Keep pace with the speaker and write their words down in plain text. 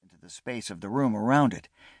space of the room around it.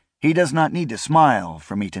 He does not need to smile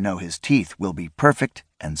for me to know his teeth will be perfect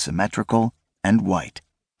and symmetrical and white.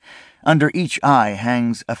 Under each eye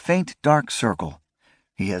hangs a faint dark circle.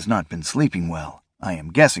 He has not been sleeping well, I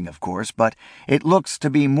am guessing, of course, but it looks to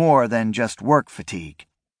be more than just work fatigue.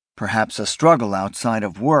 Perhaps a struggle outside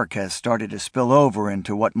of work has started to spill over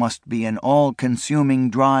into what must be an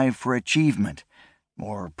all-consuming drive for achievement.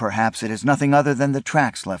 Or perhaps it is nothing other than the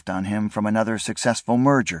tracks left on him from another successful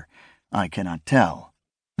merger. I cannot tell.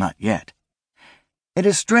 Not yet. It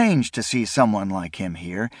is strange to see someone like him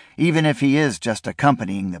here, even if he is just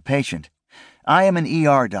accompanying the patient. I am an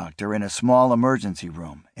ER doctor in a small emergency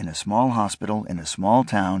room, in a small hospital, in a small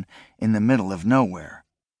town, in the middle of nowhere.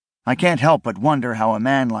 I can't help but wonder how a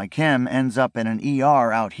man like him ends up in an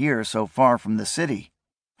ER out here so far from the city.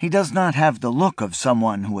 He does not have the look of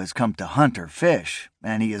someone who has come to hunt or fish,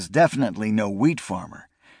 and he is definitely no wheat farmer.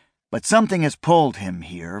 But something has pulled him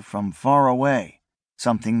here from far away,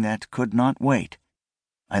 something that could not wait.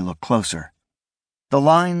 I look closer. The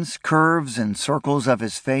lines, curves, and circles of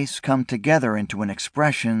his face come together into an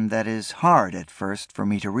expression that is hard at first for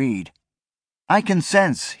me to read. I can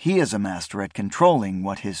sense he is a master at controlling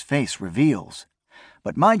what his face reveals.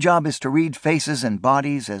 But my job is to read faces and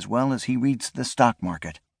bodies as well as he reads the stock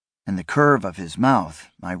market. In the curve of his mouth,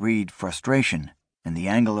 I read frustration. In the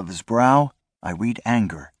angle of his brow, I read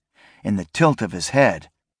anger. In the tilt of his head,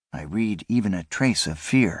 I read even a trace of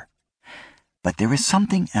fear. But there is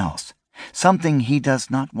something else, something he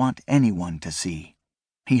does not want anyone to see.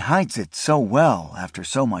 He hides it so well after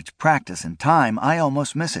so much practice and time, I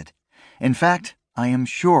almost miss it. In fact, I am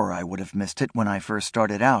sure I would have missed it when I first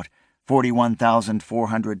started out,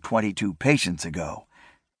 41,422 patients ago.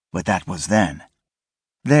 But that was then.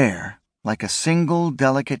 There, like a single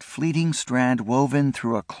delicate fleeting strand woven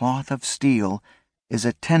through a cloth of steel, is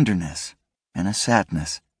a tenderness and a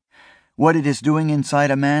sadness. What it is doing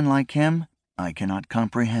inside a man like him, I cannot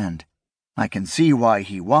comprehend. I can see why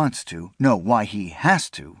he wants to, no, why he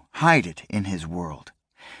has to, hide it in his world.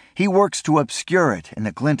 He works to obscure it in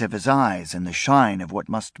the glint of his eyes and the shine of what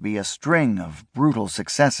must be a string of brutal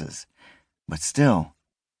successes. But still,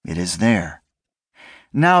 it is there.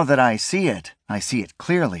 Now that I see it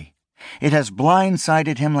clearly. It has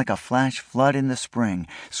blindsided him like a flash flood in the spring,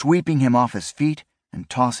 sweeping him off his feet and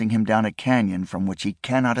tossing him down a canyon from which he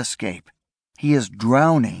cannot escape. He is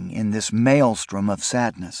drowning in this maelstrom of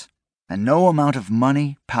sadness, and no amount of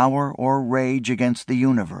money, power, or rage against the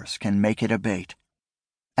universe can make it abate.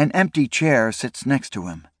 An empty chair sits next to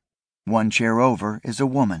him. One chair over is a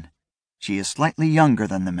woman. She is slightly younger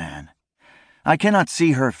than the man. I cannot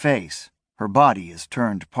see her face. Her body is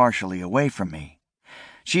turned partially away from me.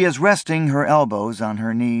 She is resting her elbows on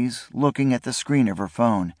her knees, looking at the screen of her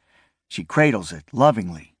phone. She cradles it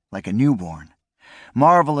lovingly, like a newborn.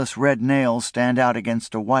 Marvelous red nails stand out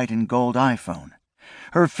against a white and gold iPhone.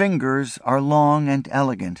 Her fingers are long and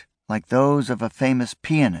elegant, like those of a famous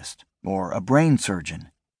pianist or a brain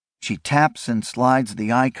surgeon. She taps and slides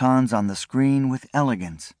the icons on the screen with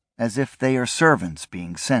elegance, as if they are servants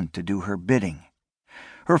being sent to do her bidding.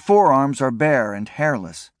 Her forearms are bare and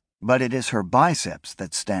hairless, but it is her biceps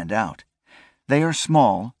that stand out. They are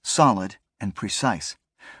small, solid, and precise,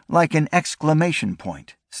 like an exclamation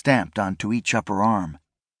point stamped onto each upper arm.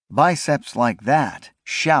 Biceps like that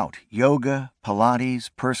shout yoga, Pilates,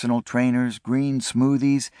 personal trainers, green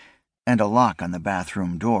smoothies, and a lock on the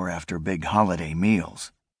bathroom door after big holiday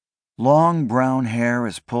meals. Long brown hair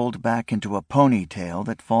is pulled back into a ponytail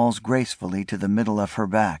that falls gracefully to the middle of her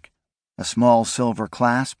back. A small silver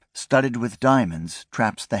clasp, studded with diamonds,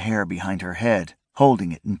 traps the hair behind her head,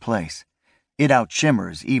 holding it in place. It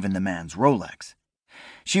outshimmers even the man's Rolex.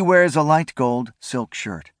 She wears a light gold silk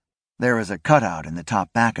shirt. There is a cutout in the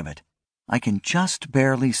top back of it. I can just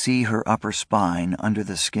barely see her upper spine under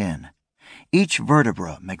the skin. Each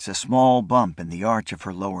vertebra makes a small bump in the arch of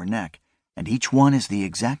her lower neck, and each one is the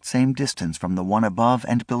exact same distance from the one above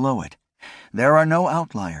and below it. There are no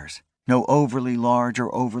outliers, no overly large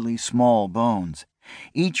or overly small bones.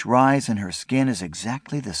 Each rise in her skin is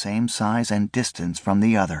exactly the same size and distance from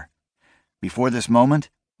the other. Before this moment,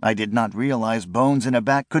 I did not realize bones in a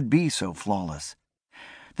back could be so flawless.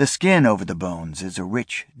 The skin over the bones is a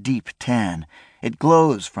rich, deep tan. It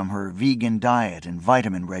glows from her vegan diet and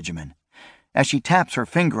vitamin regimen. As she taps her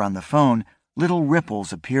finger on the phone, little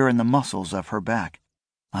ripples appear in the muscles of her back.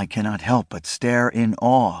 I cannot help but stare in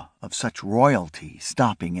awe of such royalty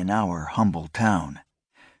stopping in our humble town.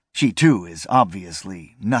 She, too, is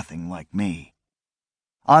obviously nothing like me.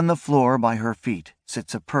 On the floor by her feet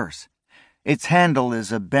sits a purse. Its handle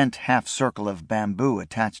is a bent half-circle of bamboo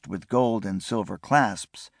attached with gold and silver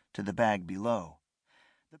clasps to the bag below.